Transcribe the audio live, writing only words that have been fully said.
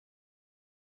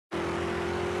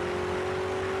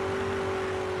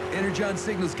Energon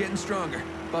signal's getting stronger.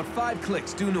 About 5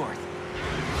 clicks due north.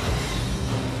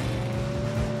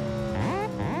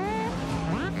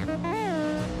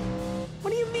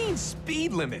 What do you mean,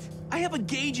 speed limit? I have a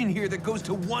gauge in here that goes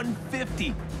to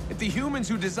 150. If the humans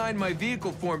who designed my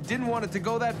vehicle form didn't want it to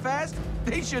go that fast,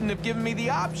 they shouldn't have given me the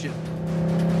option.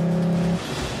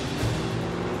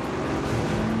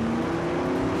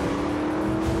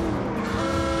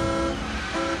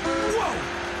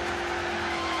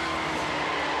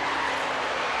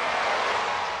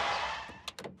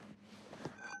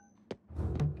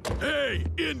 Hey,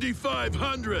 Indy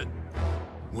 500!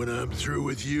 When I'm through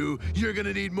with you, you're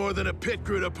gonna need more than a pit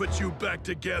crew to put you back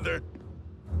together.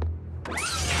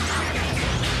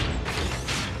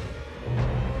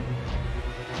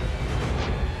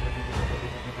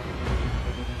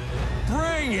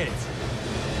 Bring it!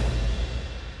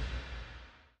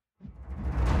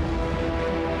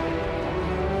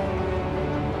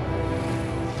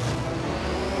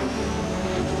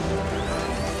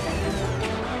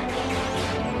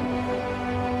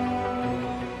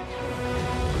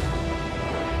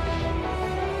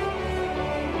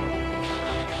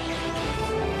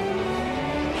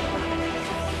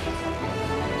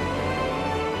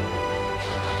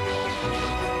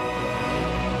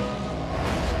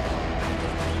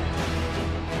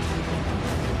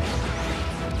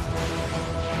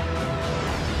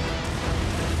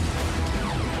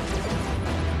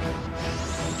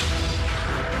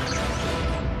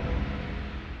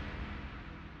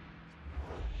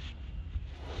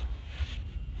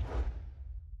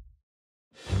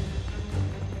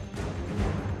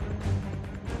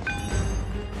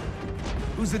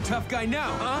 Who's the tough guy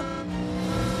now, huh?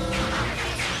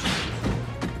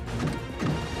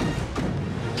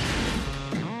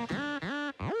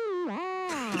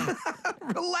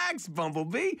 Relax,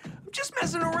 Bumblebee. I'm just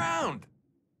messing around.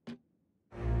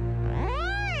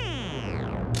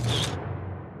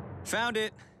 Found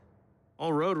it.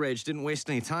 Old Road Rage didn't waste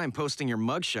any time posting your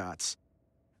mugshots.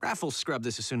 Rafael scrubbed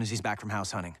this as soon as he's back from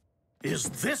house hunting. Is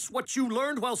this what you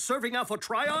learned while serving Alpha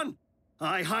Trion?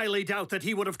 I highly doubt that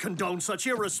he would have condoned such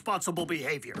irresponsible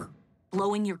behavior.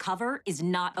 Blowing your cover is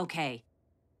not okay.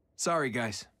 Sorry,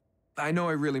 guys. I know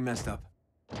I really messed up.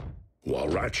 While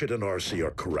Ratchet and RC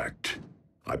are correct,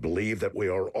 I believe that we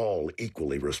are all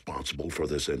equally responsible for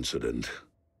this incident.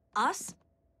 Us?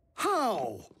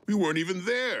 How? We weren't even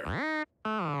there.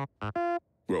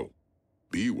 Well,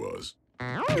 B was.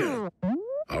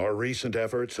 Our recent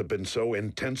efforts have been so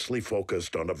intensely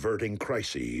focused on averting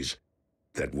crises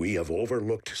that we have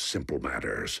overlooked simple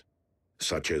matters,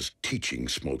 such as teaching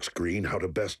Smokescreen how to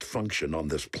best function on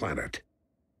this planet.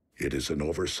 It is an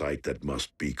oversight that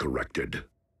must be corrected.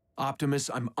 Optimus,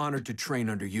 I'm honored to train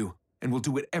under you, and will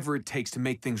do whatever it takes to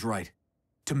make things right.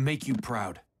 To make you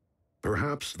proud.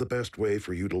 Perhaps the best way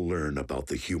for you to learn about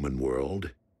the human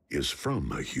world is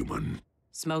from a human.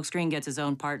 Smokescreen gets his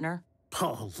own partner?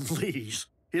 Please.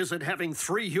 Isn't having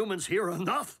 3 humans here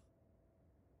enough?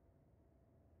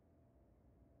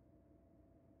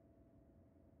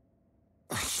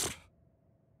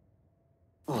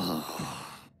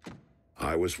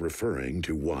 I was referring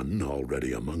to one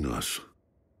already among us.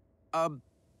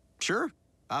 Sure,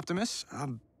 Optimus.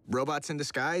 Robots in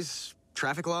disguise,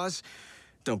 traffic laws.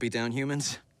 Don't beat down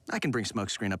humans. I can bring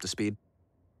Smokescreen up to speed.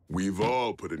 We've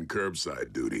all put in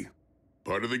curbside duty.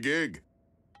 Part of the gig.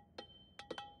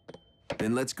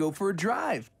 Then let's go for a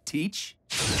drive, Teach.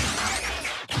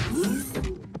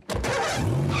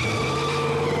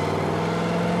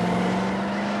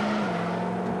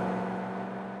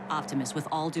 Optimus, with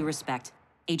all due respect,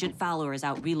 Agent Fowler is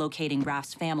out relocating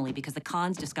Raph's family because the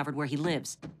cons discovered where he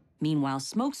lives. Meanwhile,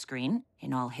 Smokescreen,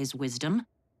 in all his wisdom,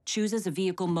 chooses a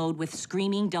vehicle mode with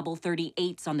screaming double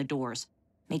 38s on the doors,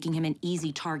 making him an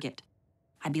easy target.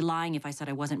 I'd be lying if I said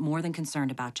I wasn't more than concerned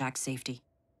about Jack's safety.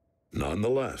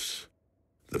 Nonetheless,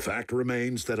 the fact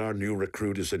remains that our new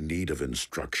recruit is in need of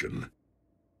instruction.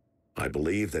 I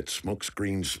believe that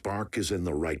Smokescreen's spark is in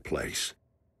the right place,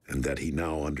 and that he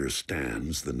now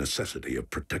understands the necessity of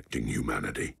protecting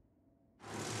humanity.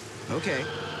 Okay,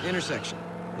 intersection.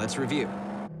 Let's review.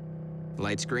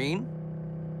 Lights green.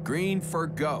 Green for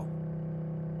go.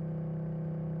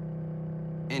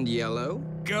 And yellow.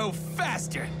 Go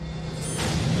faster!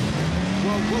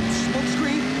 Whoa,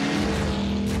 Smokescreen!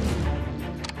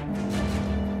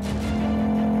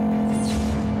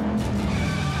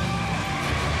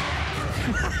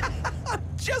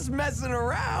 Just messing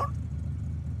around.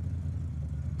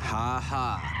 Ha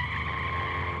ha.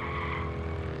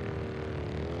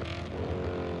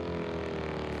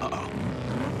 Uh-oh.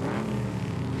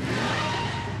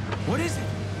 What is it?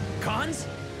 Cons?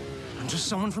 I'm just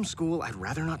someone from school I'd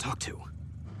rather not talk to.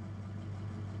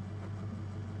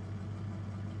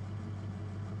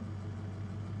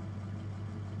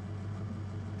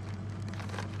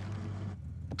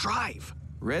 drive.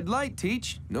 Red light,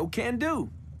 Teach. No can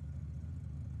do.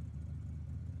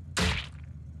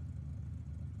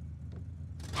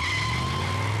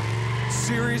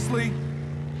 Seriously?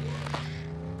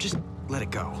 Just let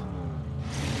it go.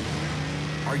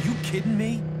 Are you kidding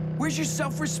me? Where's your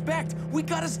self-respect? We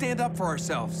gotta stand up for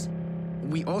ourselves.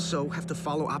 We also have to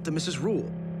follow Optimus's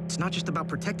rule. It's not just about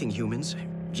protecting humans.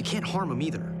 You can't harm them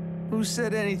either. Who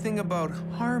said anything about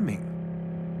harming?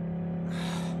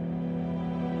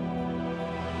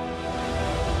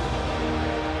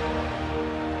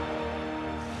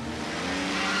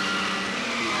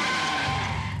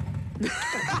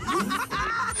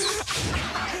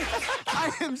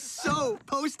 I am so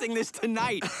posting this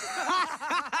tonight.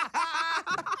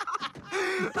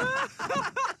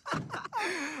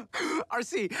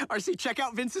 RC, check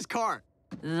out Vince's car.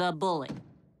 The bully.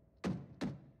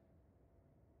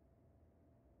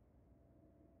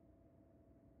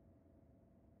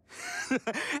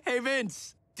 Hey,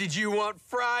 Vince. Did you want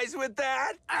fries with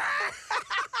that?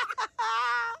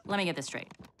 Let me get this straight.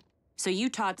 So you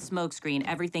taught Smokescreen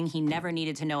everything he never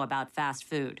needed to know about fast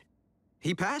food.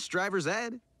 He passed driver's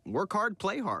ed. Work hard,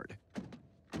 play hard.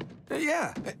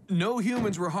 Yeah. No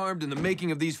humans were harmed in the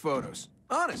making of these photos.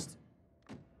 Honest.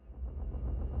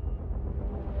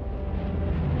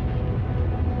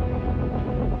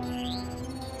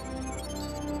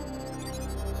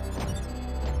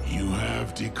 You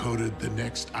have decoded the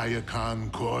next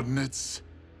Iacon coordinates?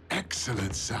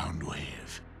 Excellent,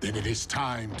 Soundwave. Then it is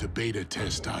time to beta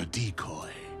test our decoy.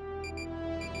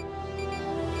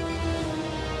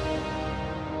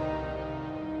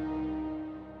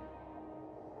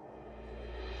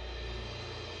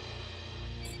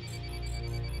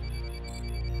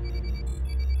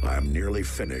 I'm nearly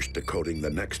finished decoding the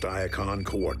next Iacon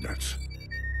coordinates.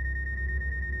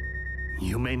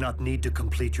 You may not need to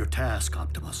complete your task,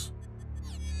 Optimus.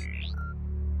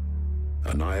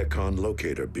 An Iacon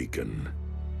locator beacon.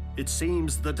 It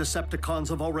seems the Decepticons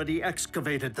have already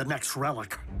excavated the next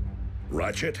relic.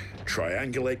 Ratchet,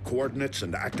 triangulate coordinates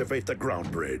and activate the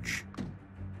ground bridge.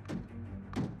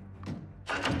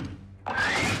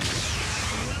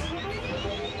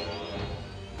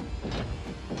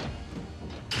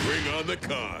 Bring on the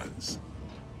cons.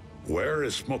 Where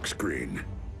is Smokescreen?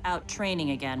 Out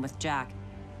training again with Jack.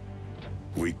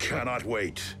 We cannot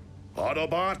wait.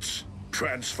 Autobots,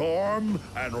 transform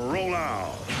and roll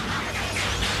out.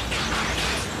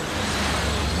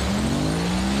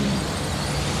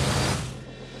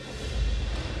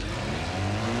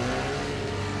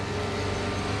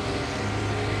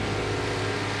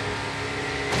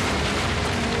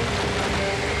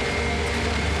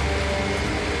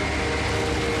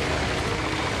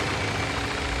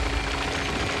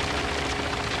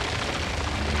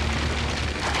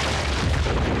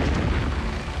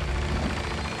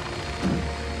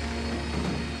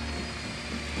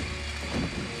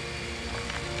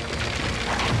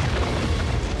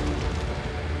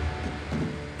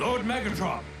 Lord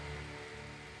Megatron!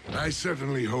 I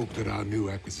certainly hope that our new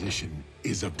acquisition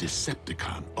is of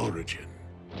Decepticon origin.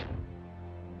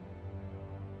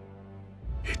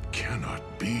 It cannot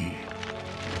be.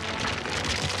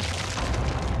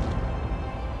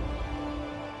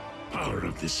 Power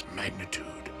of this magnitude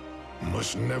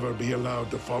must never be allowed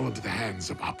to fall into the hands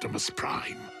of Optimus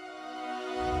Prime.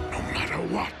 No matter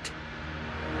what.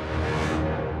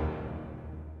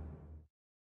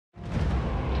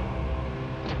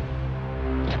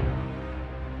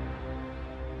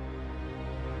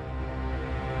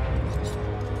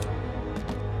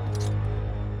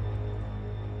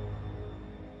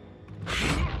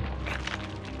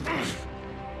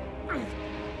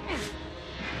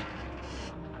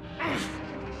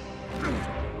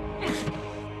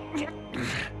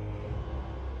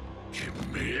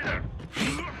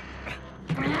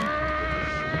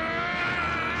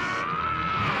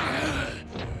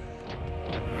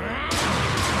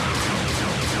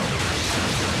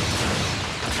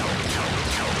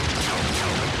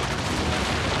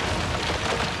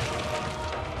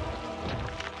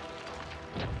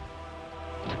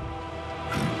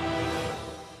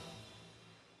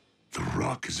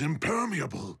 Is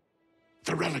impermeable.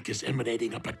 The relic is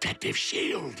emanating a protective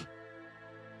shield.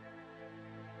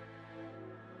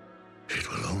 It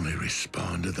will only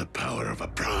respond to the power of a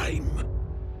prime.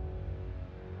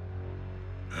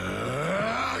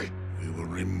 We will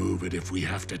remove it if we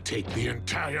have to take the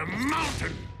entire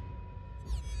mountain.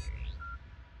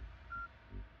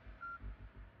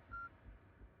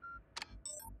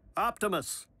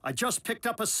 Optimus, I just picked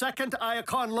up a second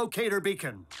Iacon locator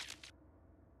beacon.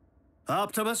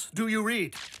 Optimus, do you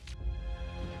read?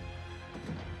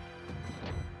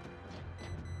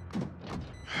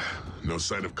 No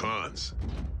sign of cons.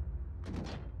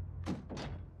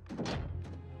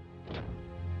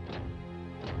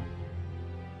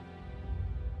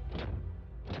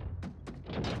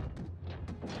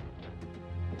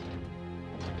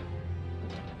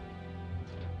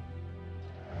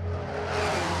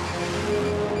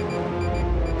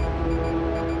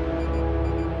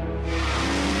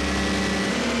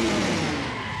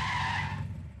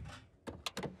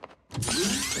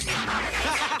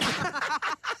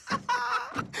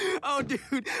 Oh,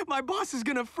 dude, my boss is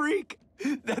gonna freak.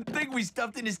 That thing we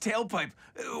stuffed in his tailpipe.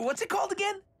 What's it called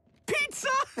again? Pizza!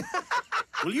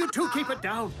 Will you two keep it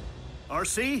down?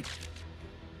 RC?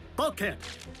 Bulkhead?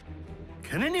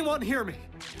 Can anyone hear me?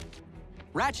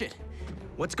 Ratchet,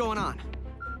 what's going on?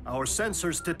 Our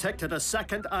sensors detected a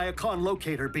second Iacon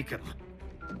locator beacon,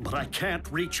 but I can't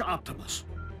reach Optimus.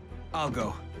 I'll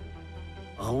go.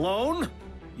 Alone?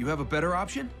 You have a better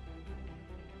option?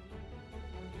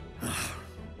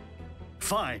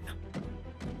 Fine.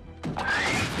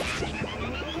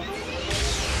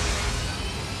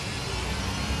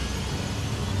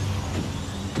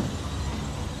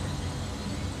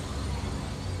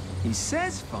 He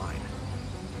says fine.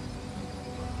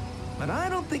 But I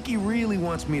don't think he really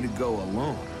wants me to go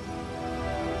alone.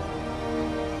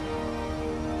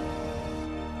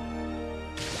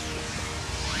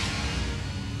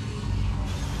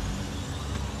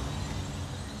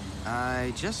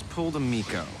 I just pulled a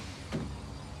Miko.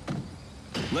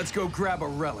 Let's go grab a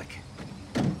relic.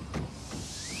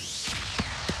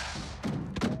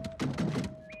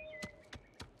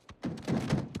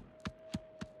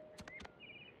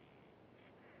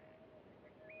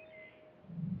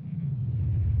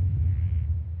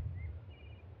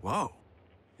 Whoa,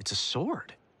 it's a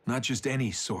sword. Not just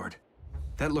any sword.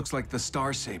 That looks like the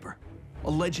Star Saber, a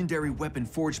legendary weapon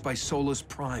forged by Solus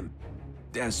Prime,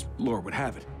 as lore would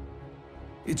have it.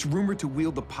 It's rumored to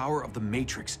wield the power of the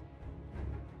Matrix.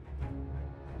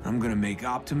 I'm gonna make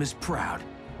Optimus proud.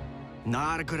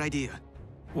 Not a good idea,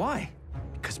 Why?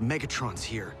 because Megatron's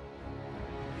here.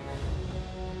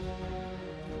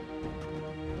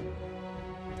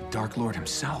 The Dark Lord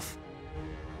himself.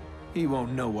 He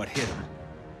won't know what hit him.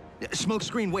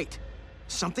 Smokescreen, wait.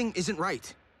 Something isn't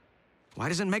right. Why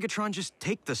doesn't Megatron just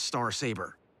take the Star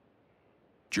Saber?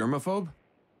 Germaphobe?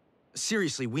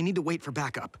 Seriously, we need to wait for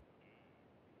backup.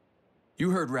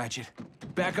 You heard, Ratchet.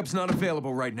 Backup's not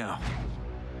available right now.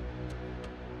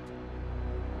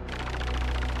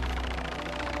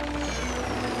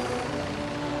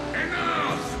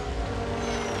 Enough!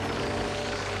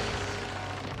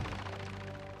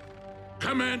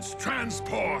 Commence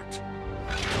transport!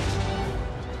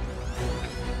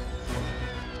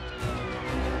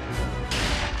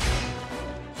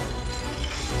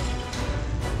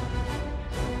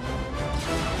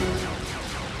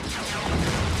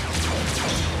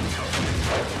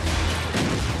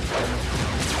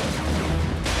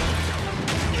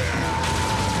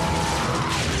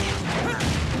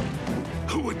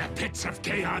 Who in the pits of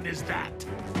Kahaniya is that?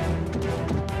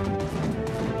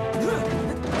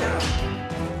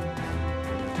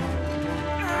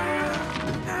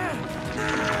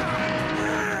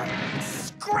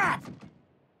 Scrap!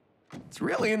 It's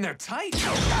really in there tight.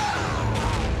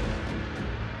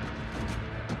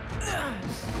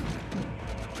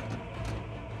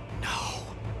 No,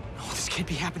 this can't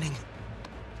be happening.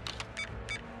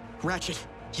 Ratchet,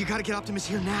 you gotta get Optimus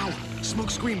here now.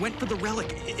 Smokescreen went for the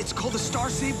relic. It's called the Star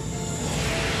Saber.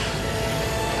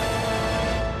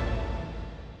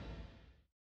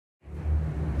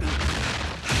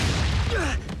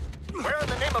 Where in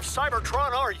the name of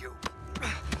Cybertron are you?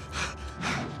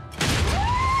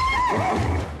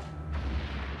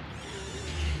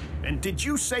 And did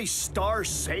you say Star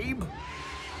Sabe?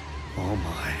 Oh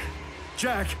my.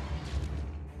 Jack!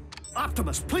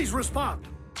 Optimus, please respond!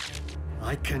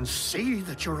 I can see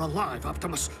that you're alive,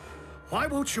 Optimus. Why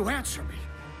won't you answer me?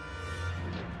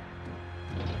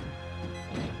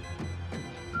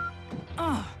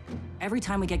 Every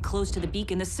time we get close to the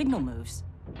beacon, the signal moves.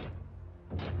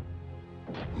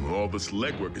 All this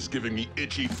legwork is giving me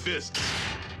itchy fists.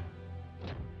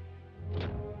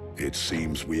 It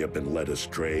seems we have been led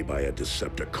astray by a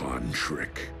Decepticon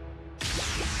trick.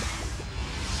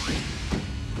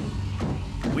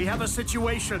 We have a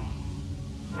situation.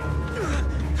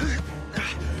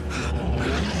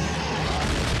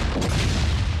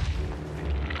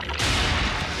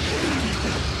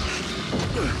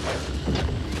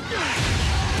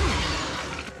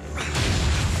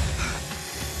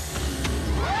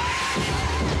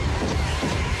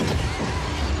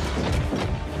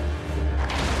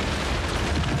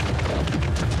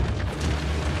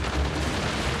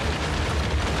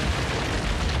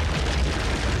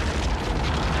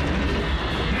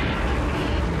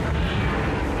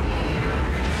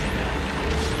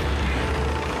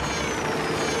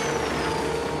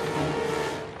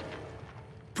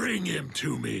 him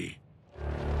to me.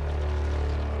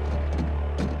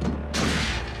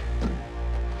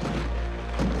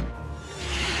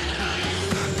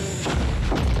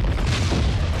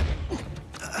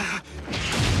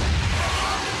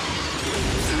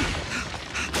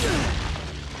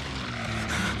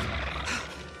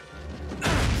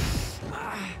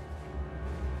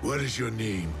 What is your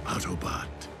name, Autobot?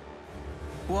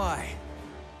 Why?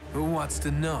 Who wants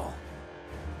to know?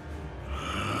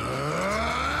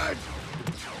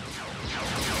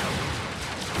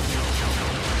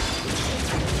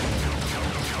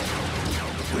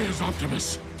 Where's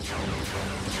Optimus?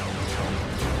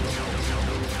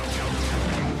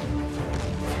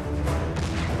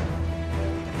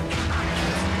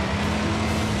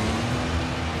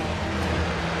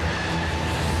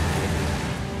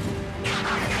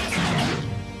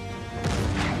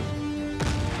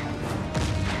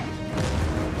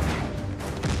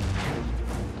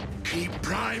 Keep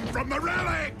Prime from the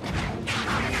relic!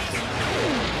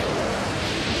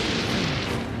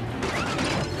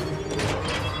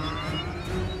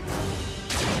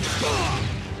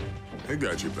 I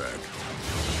got you back.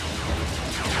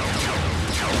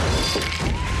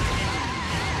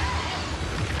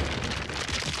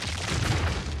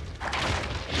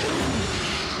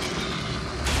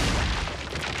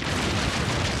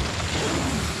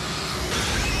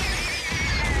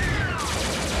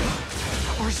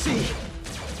 RC!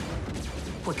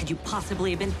 What could you possibly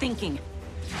have been thinking?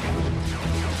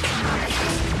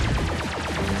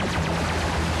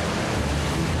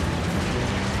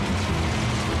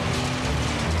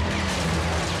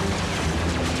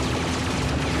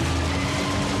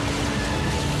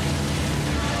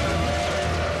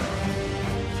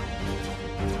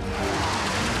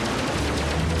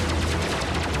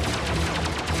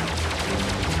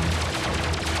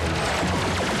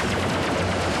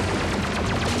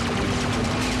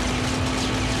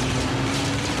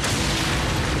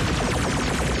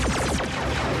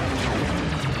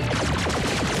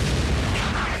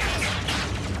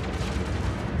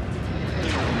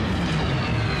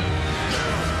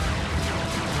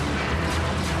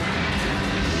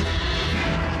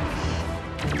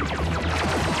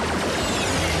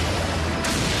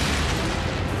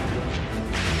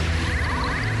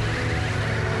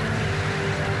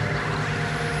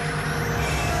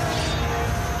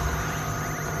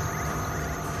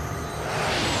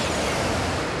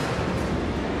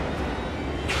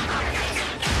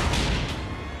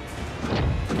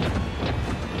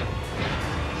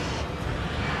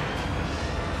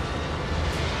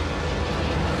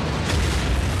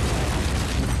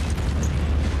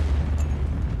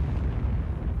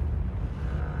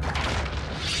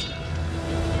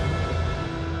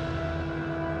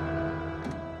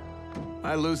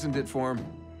 I loosened it for him.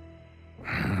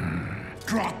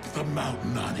 Drop the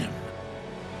mountain on him.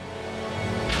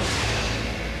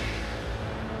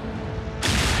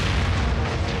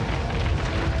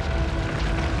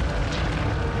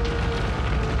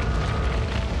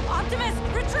 Optimus,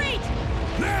 retreat!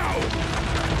 Now!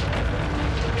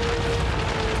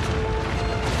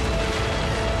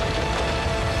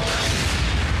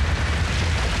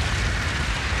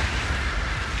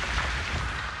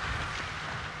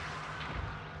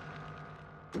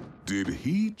 Did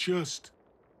he just...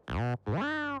 No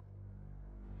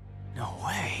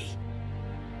way.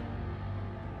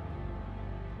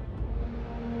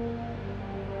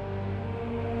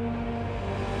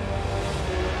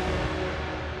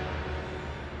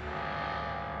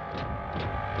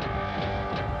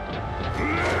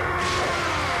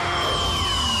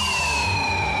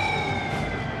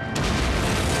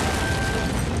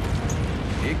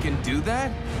 It can do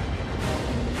that?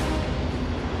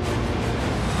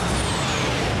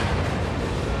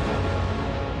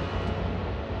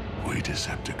 We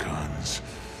Decepticons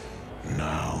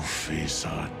now face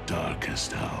our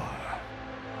darkest hour.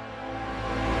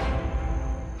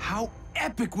 How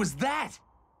epic was that?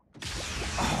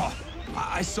 Oh,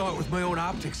 I saw it with my own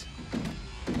optics.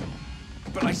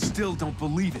 But I still don't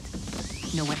believe it.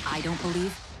 Know what I don't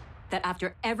believe? That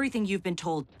after everything you've been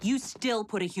told, you still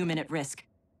put a human at risk.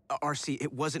 RC,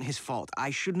 it wasn't his fault. I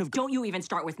shouldn't have... Don't you even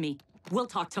start with me. We'll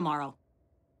talk tomorrow.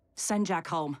 Send Jack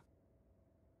home.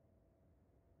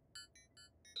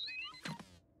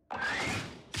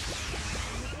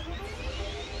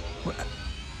 What?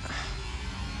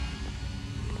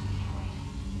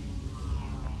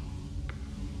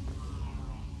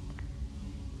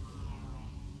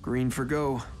 Green for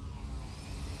go.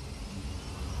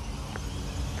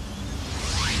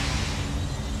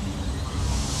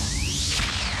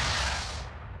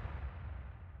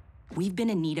 We've been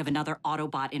in need of another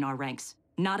Autobot in our ranks,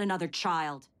 not another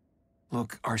child.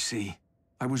 Look, RC,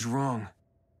 I was wrong.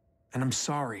 And I'm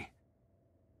sorry.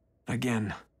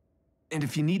 Again. And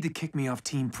if you need to kick me off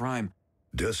Team Prime...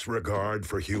 Disregard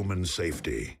for human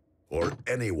safety, or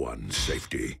anyone's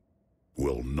safety,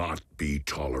 will not be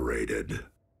tolerated.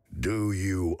 Do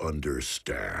you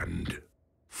understand?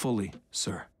 Fully,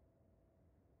 sir.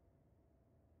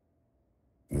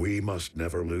 We must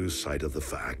never lose sight of the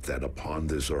fact that upon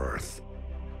this Earth,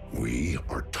 we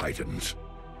are Titans,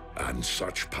 and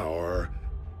such power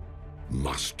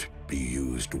must be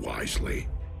used wisely.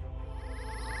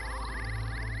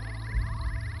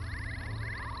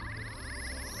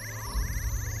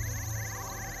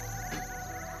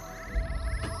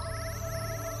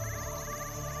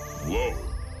 Whoa.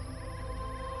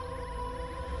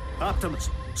 Optimus,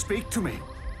 speak to me.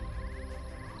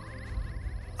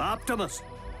 Optimus!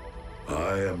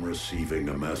 I am receiving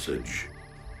a message.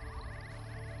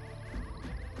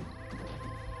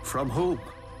 From whom?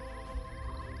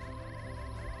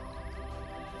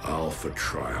 Alpha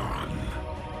Trion.